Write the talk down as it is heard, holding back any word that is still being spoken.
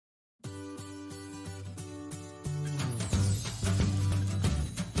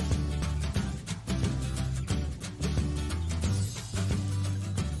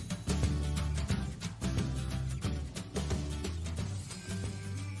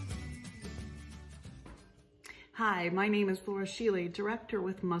Hi, my name is Schiely, Director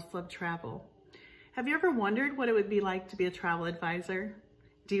with Must Love Travel. Have you ever wondered what it would be like to be a travel advisor?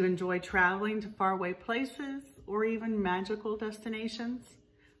 Do you enjoy traveling to faraway places or even magical destinations?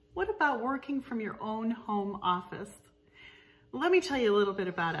 What about working from your own home office? Let me tell you a little bit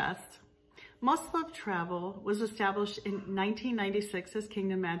about us. Must Love Travel was established in 1996 as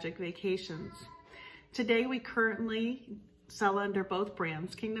Kingdom Magic Vacations. Today, we currently sell under both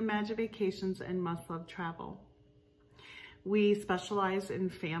brands, Kingdom Magic Vacations and Must Love Travel. We specialize in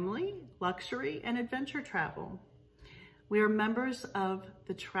family, luxury, and adventure travel. We are members of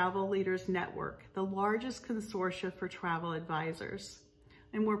the Travel Leaders Network, the largest consortia for travel advisors.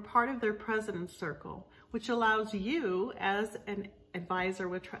 And we're part of their President's Circle, which allows you as an advisor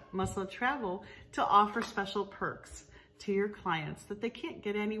with Must Love Travel to offer special perks to your clients that they can't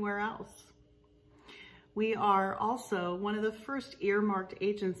get anywhere else. We are also one of the first earmarked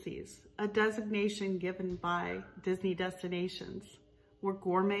agencies, a designation given by Disney Destinations. We're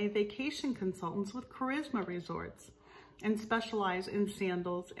gourmet vacation consultants with Charisma Resorts and specialize in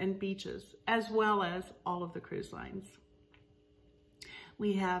sandals and beaches, as well as all of the cruise lines.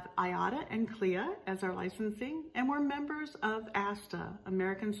 We have IATA and CLIA as our licensing, and we're members of ASTA,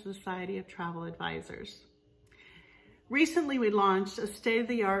 American Society of Travel Advisors. Recently, we launched a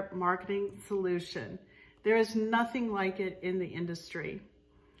state-of-the-art marketing solution. There is nothing like it in the industry.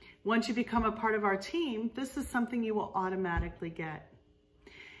 Once you become a part of our team, this is something you will automatically get.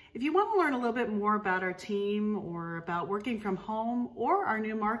 If you want to learn a little bit more about our team or about working from home or our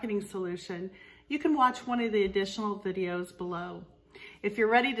new marketing solution, you can watch one of the additional videos below. If you're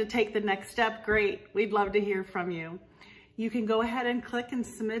ready to take the next step, great. We'd love to hear from you. You can go ahead and click and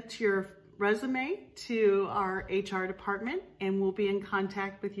submit your resume to our HR department, and we'll be in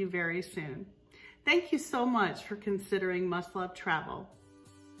contact with you very soon. Thank you so much for considering Must Love Travel.